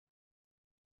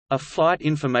A Flight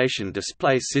Information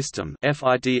Display System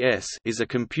 (FIDS) is a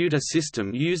computer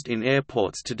system used in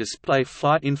airports to display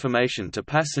flight information to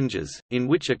passengers, in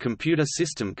which a computer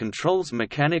system controls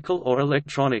mechanical or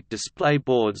electronic display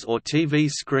boards or TV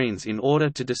screens in order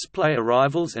to display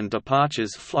arrivals and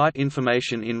departures flight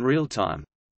information in real time.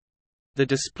 The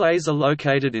displays are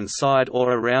located inside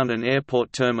or around an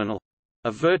airport terminal.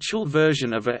 A virtual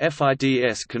version of a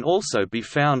FIDS can also be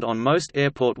found on most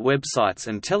airport websites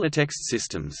and teletext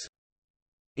systems.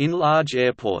 In large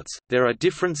airports, there are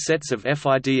different sets of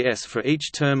FIDS for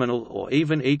each terminal or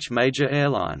even each major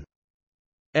airline.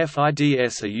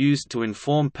 FIDS are used to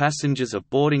inform passengers of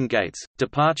boarding gates,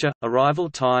 departure, arrival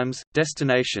times,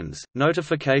 destinations,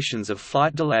 notifications of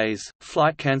flight delays,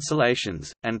 flight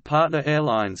cancellations, and partner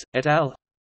airlines, et al.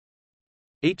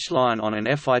 Each line on an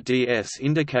FIDS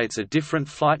indicates a different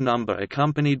flight number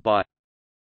accompanied by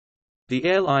the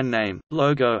airline name,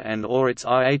 logo and/or its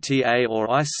IATA or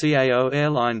ICAO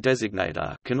airline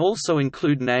designator can also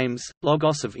include names,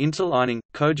 logos of interlining,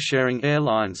 code-sharing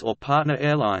airlines or partner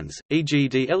airlines, e.g.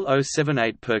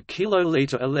 DL078 per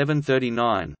kiloliter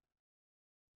 1139,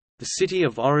 the city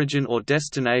of origin or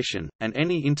destination, and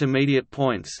any intermediate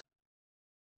points,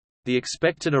 the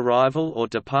expected arrival or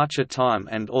departure time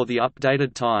and/or the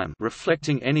updated time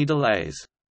reflecting any delays,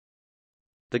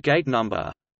 the gate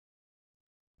number,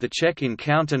 the check-in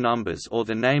counter numbers or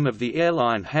the name of the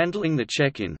airline handling the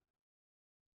check-in,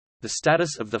 the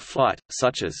status of the flight,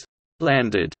 such as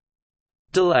landed,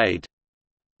 delayed,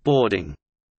 boarding,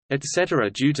 etc.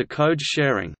 Due to code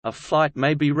sharing, a flight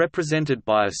may be represented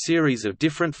by a series of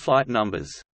different flight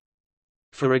numbers.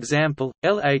 For example,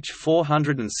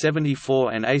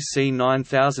 LH-474 and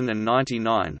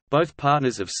AC-9099, both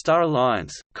partners of Star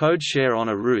Alliance, code-share on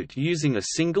a route using a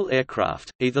single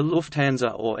aircraft, either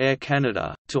Lufthansa or Air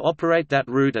Canada, to operate that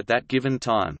route at that given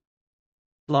time.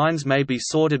 Lines may be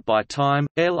sorted by time,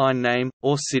 airline name,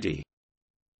 or city.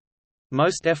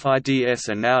 Most FIDS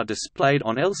are now displayed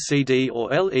on LCD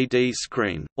or LED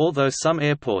screen, although some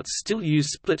airports still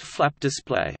use split-flap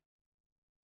display.